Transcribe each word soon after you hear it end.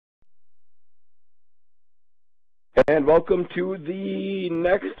And welcome to the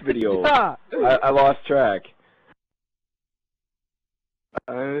next video. I lost track.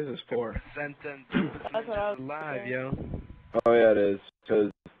 This is 4. Sentence live, yo. Oh yeah, it is.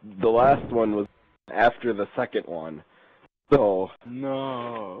 Because the last one was after the second one. So.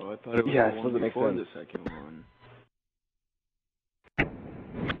 No, I thought it was the one before the second one.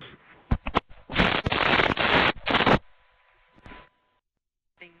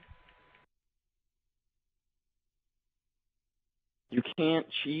 You can't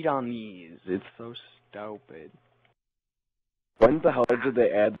cheat on these. It's so stupid. When the hell did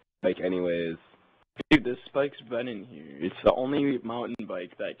they add the bike anyways? Dude, this bike's been in here. It's the only mountain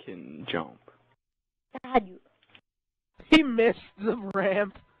bike that can jump. God, he missed the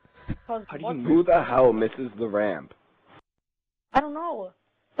ramp. Who the hell misses the ramp? I don't know.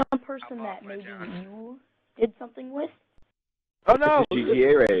 Some person that maybe you did something with. Oh no! It's a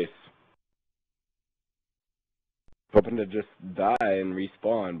GTA race. Hoping to just die and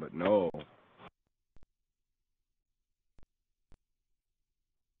respawn, but no.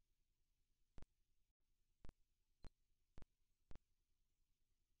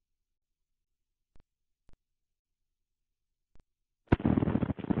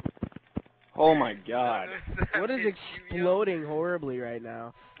 Oh my god. What is exploding horribly right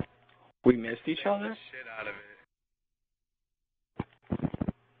now? We missed each other? Shit out of it.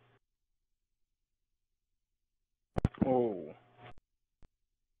 Oh.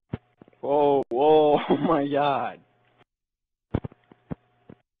 Whoa, whoa, oh my god.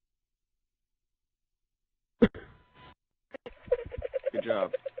 Good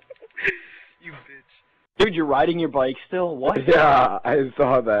job. You bitch. Dude, you're riding your bike still? What? Yeah, I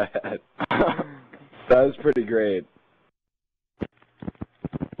saw that. That was pretty great.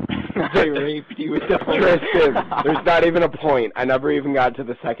 I raped you with the Tristan, there's not even a point. I never even got to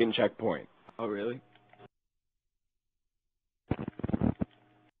the second checkpoint. Oh, really?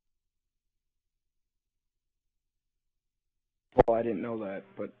 Oh, I didn't know that,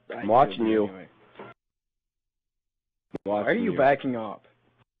 but I'm watching you. Anyway. Why are you backing up?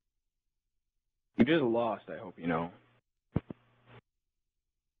 You just lost, I hope you know.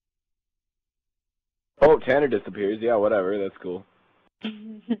 Oh, Tanner disappears. Yeah, whatever. That's cool.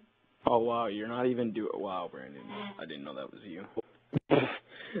 Oh, wow, you're not even doing... Wow, Brandon. I didn't know that was you.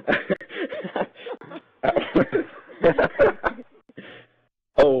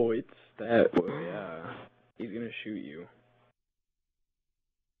 Oh, it's that. Oh, yeah. He's gonna shoot you.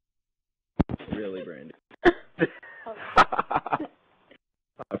 Really, Brandon.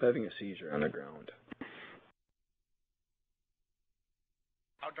 I'm having a seizure on the ground.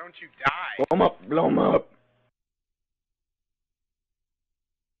 Oh, don't you die. Blow him up! Blow him up!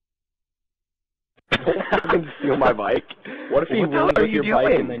 Don't steal my bike. What if he What the wins hell are with you your bike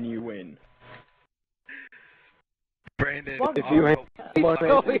doing? and then you win? Brandon, If you ain't...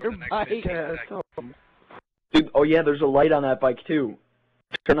 Dude, oh yeah, there's a light on that bike too.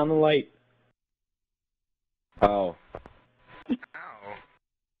 Turn on the light. Oh. Ow.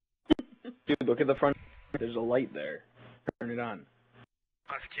 Dude, look at the front. There's a light there. Turn it on.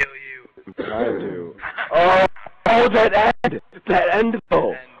 Must kill you. I'm trying to. Oh, that end! That end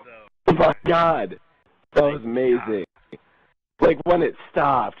though! Oh my god! That was amazing. Like, when it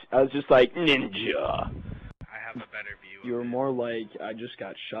stopped, I was just like, ninja! I have a better view. You were more like, I just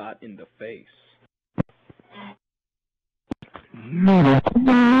got shot in the face.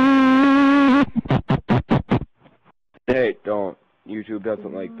 Hey, don't. YouTube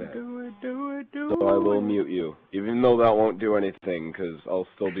doesn't like that. So I will mute you. Even though that won't do anything, because I'll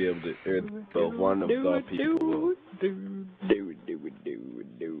still be able to hear one of the people will.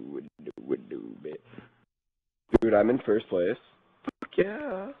 Dude, I'm in first place. Fuck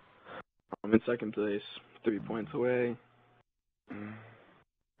yeah. I'm in second place. 3 points away.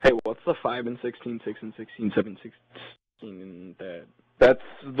 Hey, what's the 5 and 16, 6 and 16, 7, 16 and that? That's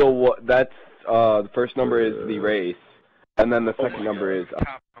the first number is the race, and then the second number is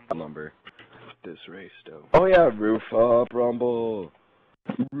number. This race, though. Oh yeah, rooftop rumble.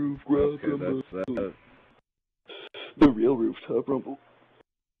 Rooftop rumble. That's the real rooftop rumble.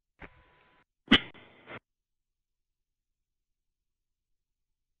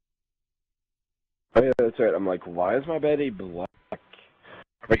 Oh yeah, that's right. I'm like, why is my Betty black?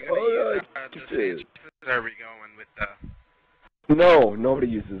 Like, oh yeah, Are we going with the... No, nobody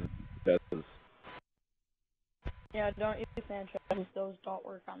uses Teslas. Yeah, don't use Sanchez. Those don't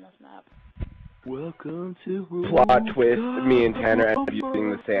work on this map. Welcome to Plot twist, me and Tanner end up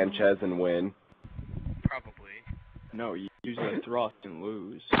using the Sanchez and win. Probably. No, you use the thrust and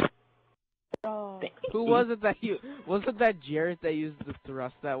lose. Oh. Who was it that you... Was it that Jarrett that used the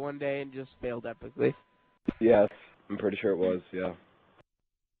thrust that one day and just failed epically? Yes. I'm pretty sure it was, yeah.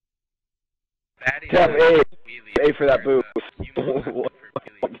 Fatty Tap says A. wheelie A for that before boost. the human button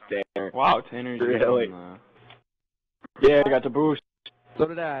for wheelie. Tanner. Wow, Tanner's Really? using Yeah, I got the boost. So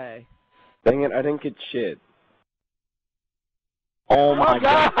did I. Dang it, I didn't get shit. Oh my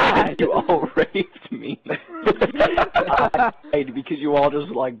God! god, you all raped me. I died because you all just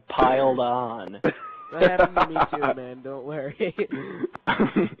like piled on. That happened to me too, man. Don't worry.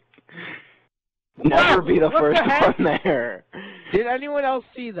 Never be the What first the heck? one there. Did anyone else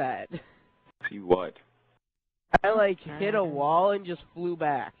see that? See what? I like hit a wall and just flew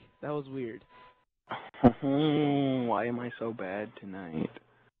back. That was weird. Why am I so bad tonight?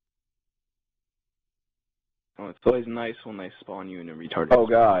 Oh, it's always nice when they spawn you in a retarded. Oh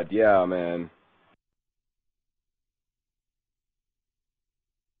god, yeah, man.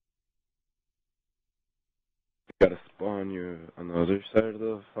 Gotta spawn you on the other side of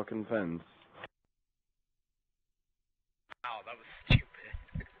the fucking fence. Wow, that was stupid.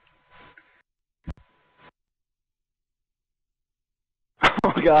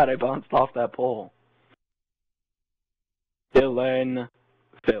 Oh god, I bounced off that pole. Dylan.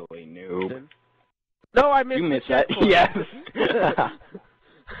 Silly noob. No, I missed You the missed that? checkpoint. Yes.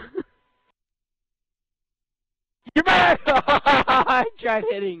 You're back! I tried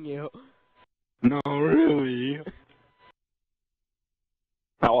hitting you. No, really.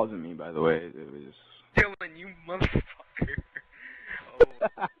 That wasn't me, by the way. It was. Dylan, you motherfucker.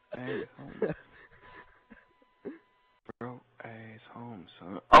 Oh, Hey, home. Bro, hey, it's home,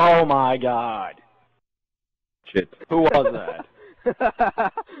 son. Oh my god. Shit. Who was that?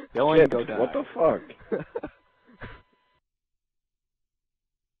 Dylan, Shit, go die. what the fuck?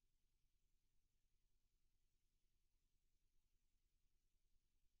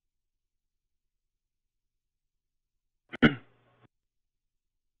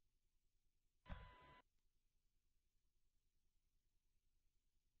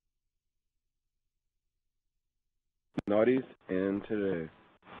 Naughties and today.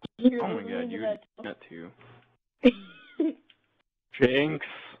 You're Oh my listening god, to you that did that too. Jinx,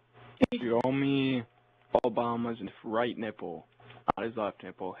 show me Obama's right nipple. Not his left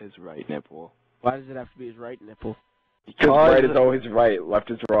nipple, his right nipple. Why does it have to be his right nipple? Because right is always right, left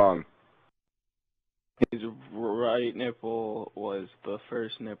is wrong. His right nipple was the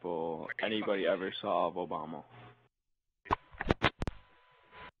first nipple anybody ever saw of Obama.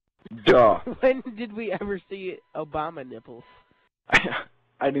 Duh. When did we ever see Obama nipples?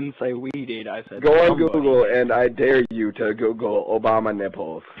 I didn't say we did, I said Go on somebody. Google and I dare you to Google Obama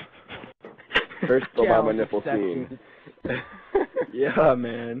nipples. First Obama Challenge nipple scene. accepted. Yeah,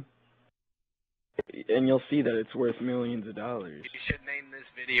 man. And you'll see that it's worth millions of dollars. you should name this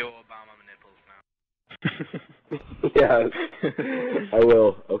video Obama nipples now. Yes. I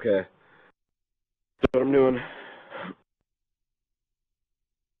will. Okay. That's what I'm doing.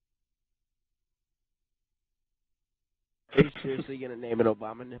 Are you seriously gonna name it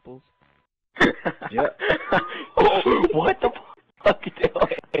Obama nipples? Yeah. Oh, what the fuck,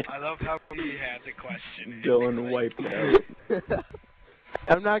 Dylan? I love how he had the question. Dylan wiped out.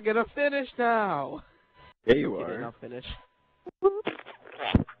 I'm not gonna finish now. Yeah, you Okay, then are. I'll finish.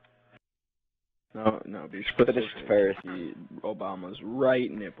 No, be Finished specific. first. Obama's right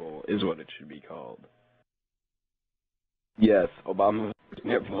nipple is what it should be called. Yes, Obama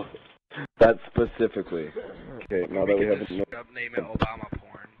nipples. That specifically. Okay, now that we have just a name it Obama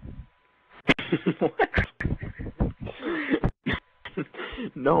porn.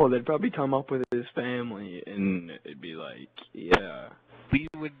 No, they'd probably come up with his family, and it'd be like, yeah. We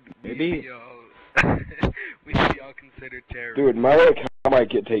would Maybe. we'd be all we'd be all considered terrorists. dude, my account might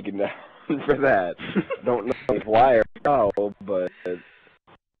get taken down for that. Don't know why or how, but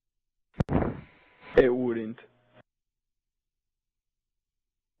It wouldn't.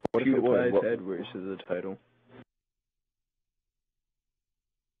 what if it PewDiePie's would? head versus the title.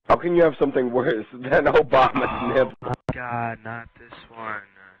 How can you have something worse than Obama's nipple? God, not this one.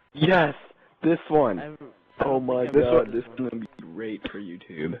 Yes, this one. Oh my This god, one- this is gonna be great for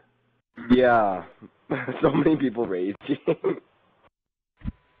YouTube. Yeah. So many people raging.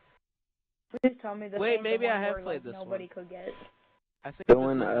 Please tell me this Wait, ain't maybe the I one have where, played like, this nobody one. could get it. I think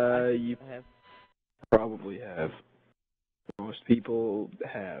Dylan, this is- I think you I have. probably have. Most people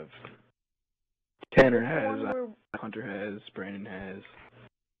have. Tanner Is this the one has, where- Hunter has, Brandon has.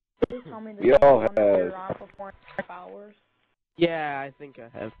 Please tell me this We ain't all the one where have. you're on for 4.5 hours. Yeah, I think I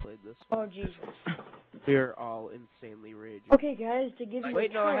have played this one. Oh, Jesus. We're all insanely raging. Okay, guys, to give you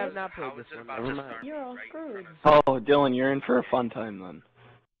Wait, a no, I tip, have not played How this is it one. about Never to mind. start You're all right in screwed. front of us? Oh, Dylan, you're in for a fun time then.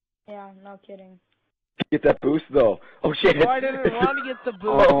 Yeah, no kidding. Get that boost though. Oh shit. Oh, I didn't want to get the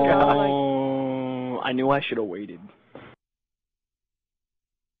boost. I was like, Oh, I knew I should have waited.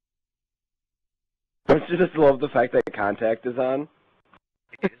 Don't you just love the fact that contact is on?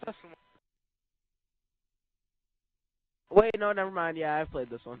 Is this the one? Wait, no, never mind. Yeah, I've played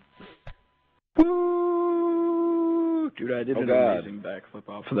this one. Woo! Dude, I did Oh, an God. amazing backflip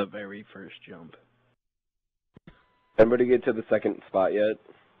off of the very first jump. Anybody get to the second spot yet?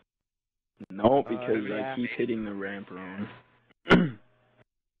 No, because yeah. I keep hitting the ramp wrong. Dude,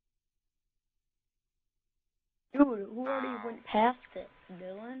 who already went past it?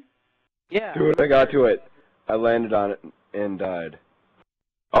 Dylan? Yeah. Dude, I got to it. I landed on it and died.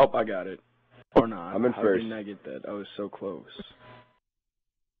 Oh, I got it. Or not. I'm in How first. didn't I get that? I was so close.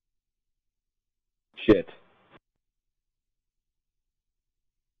 Shit.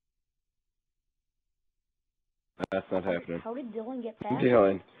 That's not happening. How did Dylan get I'm past it?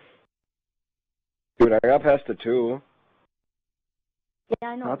 dealing. Dude, I got past it too. Yeah,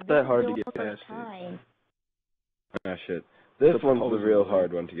 I know. Not this that is hard to Dylan's get first past it. time. Ah, shit. This one's the real Supposedly.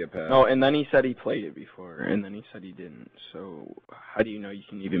 hard one to get past. No, and then he said he played it before, and then he said he didn't. So how do you know you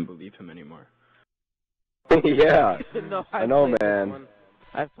can even believe him anymore? Yeah. No, I know, played man. This one.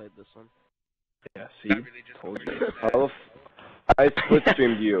 I've played this one. Yeah, see? That really just Told what you. you said. I split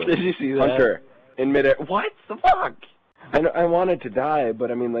streamed you. Did you see that? Hunter, in midair. What the fuck? I wanted to die,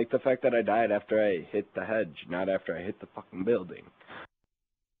 but I mean, like, the fact that I died after I hit the hedge, not after I hit the fucking building.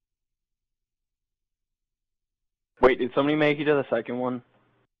 Wait, did somebody make it to the second one?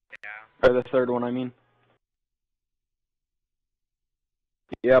 Yeah. Or the third one, I mean?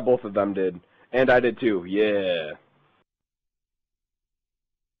 Yeah, both of them did. And I did too, yeah.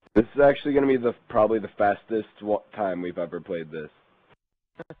 This is actually going to be probably the fastest time we've ever played this.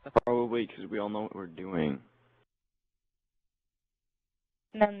 Probably, because we all know what we're doing.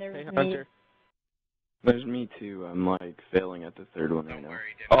 And then there's Hey, me. Hunter. There's me too. I'm like failing at the third one right Don't now.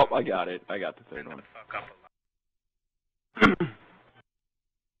 worry, Oh, Dylan. I got it. I got the third End one. the fuck up a lot.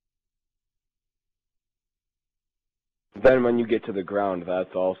 Then when you get to the ground,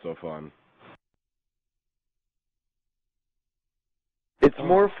 that's also fun. It's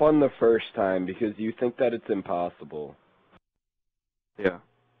more fun the first time because you think that it's impossible. Yeah.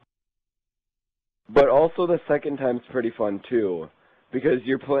 But also the second time's pretty fun too, because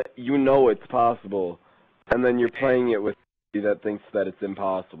you know it's possible, and then you're playing it with somebody that thinks that it's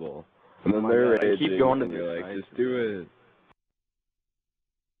impossible, and then Oh my they're God, I keep raging, going to and the you're like, sides just do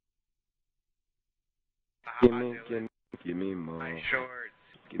it. Dylan. Give me more. My shorts.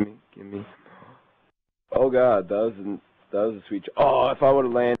 Give me more. Oh God, that was a sweet. Oh, if I would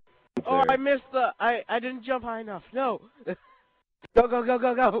have landed Oh, there. I missed the. I didn't jump high enough. No. Go, go, go,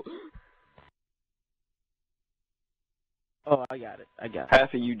 go, go. Oh, I got it. I got it.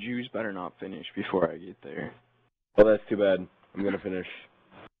 Half of you Jews better not finish before I get there. Well, that's too bad. I'm gonna finish.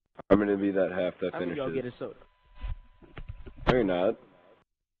 I'm gonna be that half that I'm gonna finishes. go get a soda. No, you're not.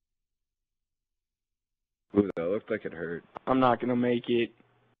 Ooh, that looked like it hurt. I'm not gonna make it.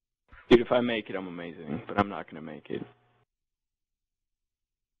 Dude, if I make it, I'm amazing. But I'm not gonna make it.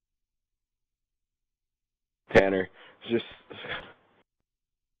 Tanner, just.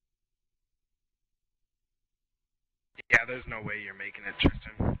 Yeah, there's no way you're making it,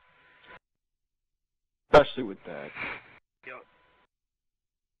 Tristan. Especially with that. Yo.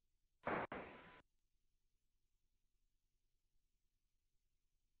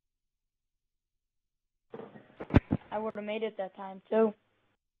 I would have made it that time, too.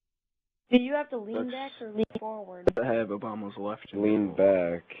 Do you have to lean back or lean forward? I have Obama's left. Lean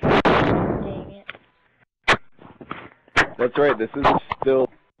back. Dang it. That's right, this is still...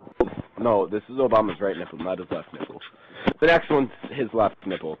 No, this is Obama's right nipple, not his left nipple. The next one's his left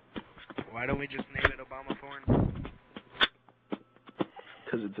nipple. Why don't we just name it Obama porn?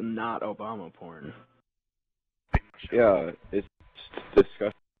 Because it's not Obama porn. Pretty much it. Yeah, it's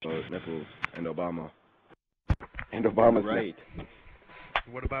disgusting about nipples and Obama. And Obama's right.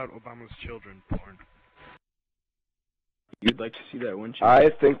 What about Obama's children porn? You'd like to see that, wouldn't you? I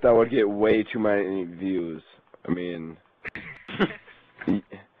think that would get way too many views. I mean...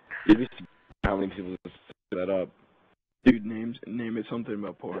 You'd be surprised how many people just set that up. Dude, name it something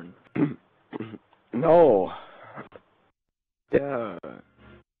about porn. No. Yeah.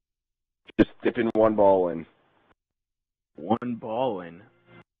 Just dipping one ball in. One ball in.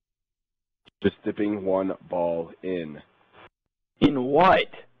 Just dipping one ball in. In what?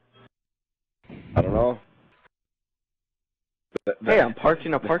 I don't know. Hey, I'm parked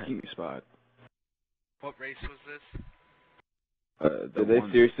in a parking spot. What race was this? Did they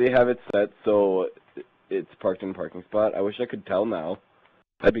seriously have it set so it's parked in a parking spot? I wish I could tell now.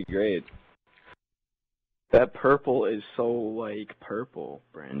 That'd be great. That purple is so, like, purple,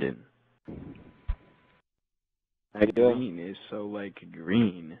 Brandon. That green is so, like,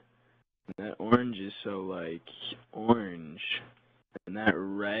 green. That orange is so, like, orange. And that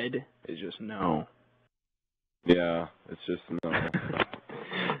red is just no. Yeah, it's just no.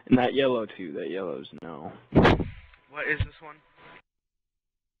 And that yellow, too. That yellow's no. What is this one?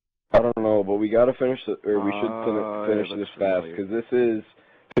 I don't know, but we gotta finish it, or we should finish it this looks fast, familiar. because this is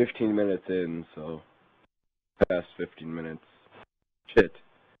 15 minutes in, so. Past 15 minutes. Shit.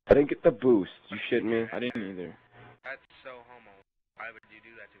 I didn't get the boost. You shitting me? I didn't either. That's so homo. Why would you do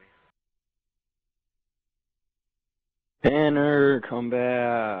that to me? Banner, come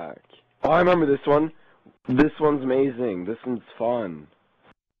back. Oh, I remember this one. This one's amazing. This one's fun.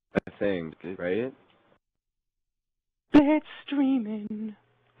 I think, right? It's streaming.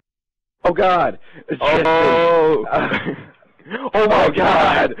 Oh God! Oh! Oh my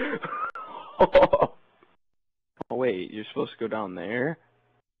God! Oh wait, you're supposed to go down there?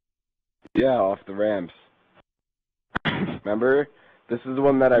 Yeah, off the ramps. Remember? This is the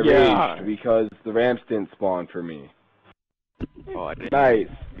one that I Yeah. raged because the ramps didn't spawn for me. Oh, I didn't. Nice.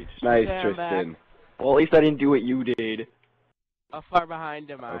 Nice, Okay, I'm Tristan. Well, at least I didn't do what you did. How far behind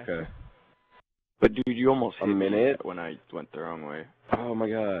am I? Okay. But dude, you almost A hit me minute? when I went the wrong way. Oh my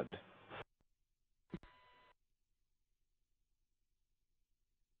God.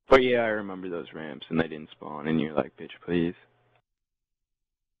 But yeah, I remember those ramps, and they didn't spawn, and you're like, bitch, please.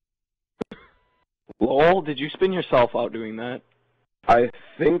 Lol, did you spin yourself out doing that? I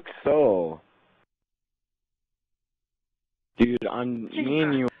think so. Dude, me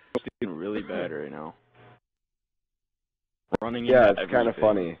and you are doing really bad right now. Running into Yeah, it's kind of everything.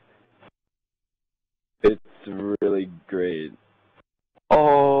 funny. It's really great.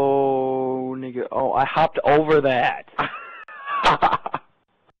 Oh, nigga. Oh, I hopped over that.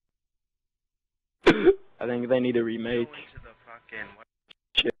 I think they need a remake. Go into the fucking what?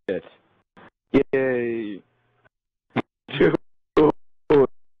 Shit. Yay. Dude.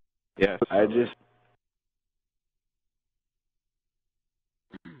 Yes. I just...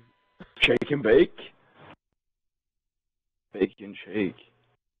 Shake and bake? Bacon shake.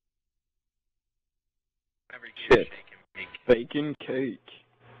 Every Shit. shake and bake. Bacon cake.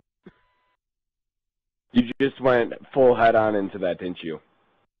 You just went full head on into that, didn't you?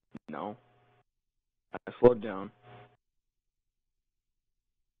 No. I slowed down.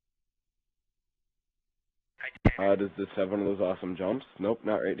 Does this have one of those awesome jumps? Nope,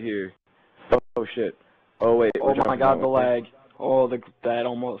 not right here. Oh shit. Oh wait. Oh we're my jumping god, that the way. lag. Oh, that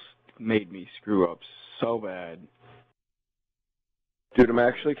almost made me screw up so bad. Dude, I'm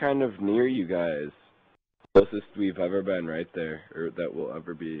actually kind of near you guys. Closest we've ever been, right there. Or that will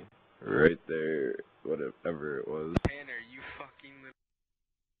ever be. Right there. Whatever it was. Tanner, you fucking little...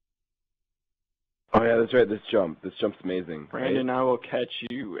 Oh yeah, that's right, this jump. This jump's amazing, right? Brandon, I will catch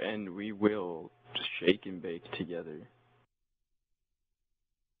you, and we will shake and bake together.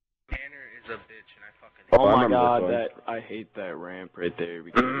 Tanner is a bitch, and I fucking... Oh, Oh I my remember god, this one. I hate that ramp right there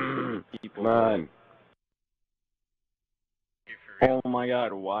because people. Come on. You're for real. Oh my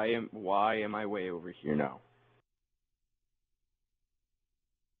god, why am I way over here now?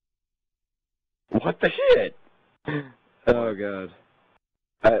 What the shit? Oh god.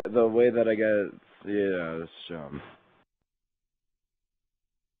 The way that I got, yeah, this jump.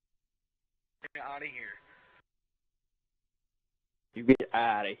 Get out of here. You get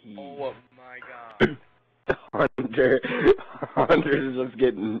out of here. Oh my god. Hunter's just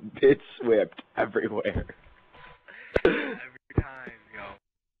getting bitch whipped everywhere. Every time, yo.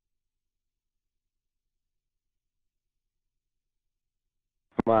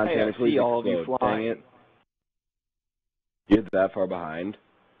 Come on, Hey, Tanner, I please see all of you explode. flying. Dang it. You're that far behind?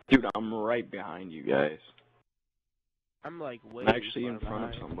 Dude, I'm right behind you guys. I'm like way I'm actually far in front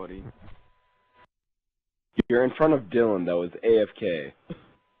of behind. somebody. You're in front of Dylan, that was AFK.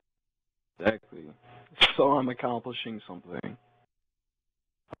 Exactly. So I'm accomplishing something.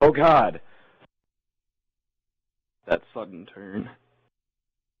 Oh god. That sudden turn.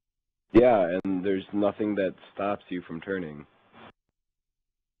 Yeah, and there's nothing that stops you from turning.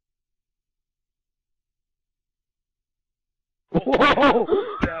 Whoa!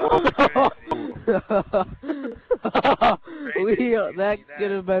 That was That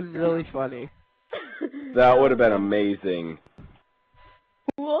could have been really funny. That would have been amazing.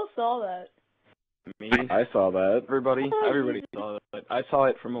 Who else saw that? Me? I saw that. Everybody saw it. I saw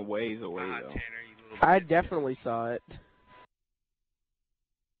it from a ways away Ah, though. Tanner, you little I bitch. definitely saw it.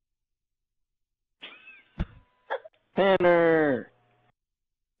 Tanner!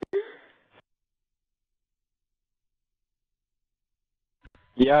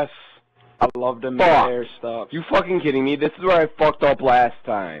 Yes, I love the midair stuff. You fucking kidding me? This is where I fucked up last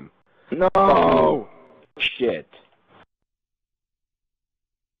time. No! Shit.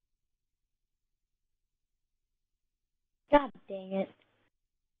 God dang it.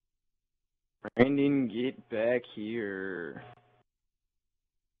 Brandon, get back here.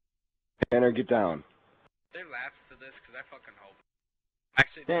 Tanner, get down. There laughs to this because I fucking hope.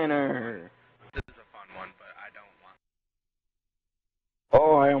 Actually, Tanner. This is a fun one, but I don't want.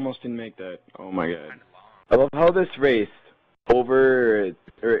 Oh, I almost didn't make that. Oh my god. Kind of long. I love how this race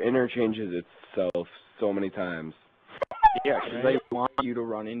interchanges itself so many times. Yeah, because I want you to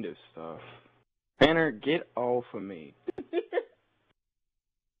run into stuff. Tanner, get off of me.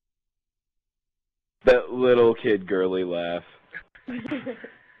 That little kid girly laugh.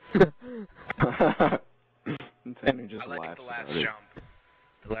 Tanner just I like laughs the last about it. jump.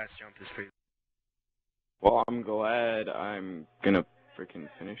 The last jump is pretty. Well, I'm glad I'm gonna freaking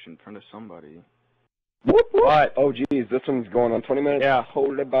finish in front of somebody. Whoop, whoop. What? Oh, geez, this one's going on 20 minutes. Yeah.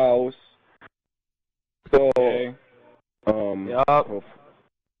 Hold the boss. So, Okay. Yup.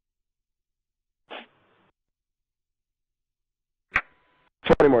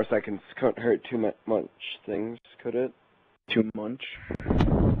 20 more seconds. Couldn't hurt too much things, could it? Too much.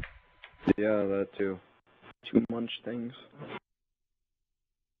 Yeah, that too. Too much things.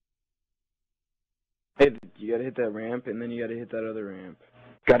 Hey, you gotta hit that ramp, and then you gotta hit that other ramp.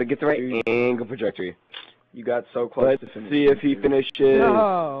 Gotta get the right angle trajectory. You got so close to Let's finishing. see if he finishes.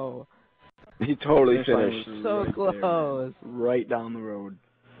 No. He totally Finish line finished. was So right close. there, right down the road.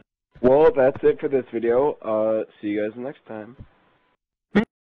 Well, that's it for this video. See you guys next time.